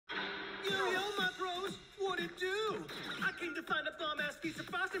Yo, my bros, what'd it do? I came to find a bomb-ass piece of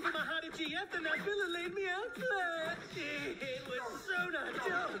frosting from a hot GF, and that fella laid me out flat. It was so not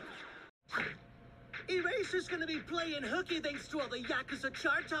dope. Eraser's gonna be playing hooky thanks to all the Yakuza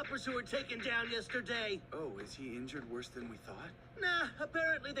chart toppers who were taken down yesterday. Oh, is he injured worse than we thought? Nah,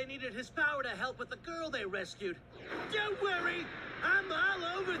 apparently they needed his power to help with the girl they rescued. Don't worry, I'm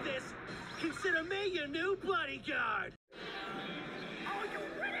all over this. Consider me your new bodyguard. Are you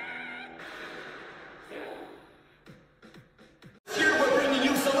ready? Here we're bringing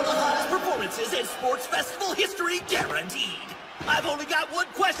you some of the hottest performances in sports festival history, guaranteed. I've only got one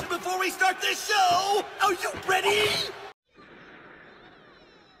question before we start this show. Are you ready?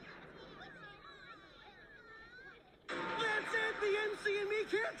 That's it. The MC and me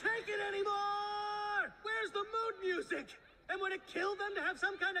can't take it anymore. Where's the mood music? And would it kill them to have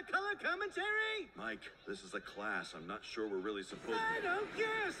some kind of color commentary? Mike, this is a class. I'm not sure we're really supposed to... I don't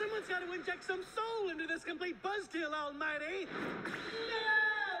care. Someone's got to inject some soul into this complete buzzkill, almighty.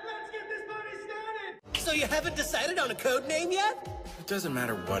 Yeah, let's get this party started. So you haven't decided on a code name yet? It doesn't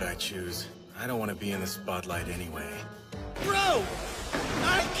matter what I choose. I don't want to be in the spotlight anyway. Bro,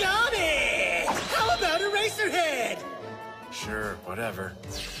 I got it! How about Eraserhead? Sure, whatever.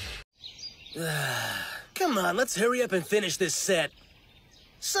 Come on, let's hurry up and finish this set.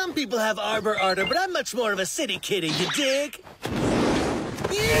 Some people have arbor ardor, but I'm much more of a city kitty, you dig?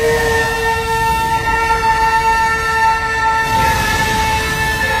 Yeah!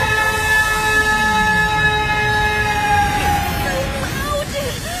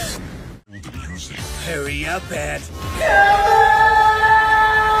 Hurry up, Ed.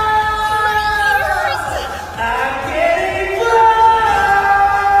 I'm getting close!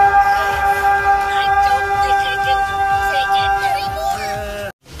 I don't think I can take it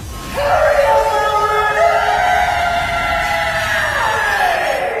anymore. Hurry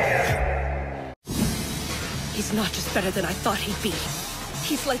up, He's not just better than I thought he'd be.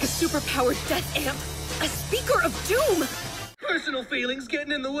 He's like a superpowered death amp, a speaker of doom. Personal feelings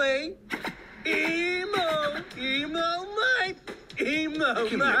getting in the way. Emo, emo, my, emo,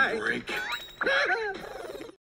 Give me my. a break.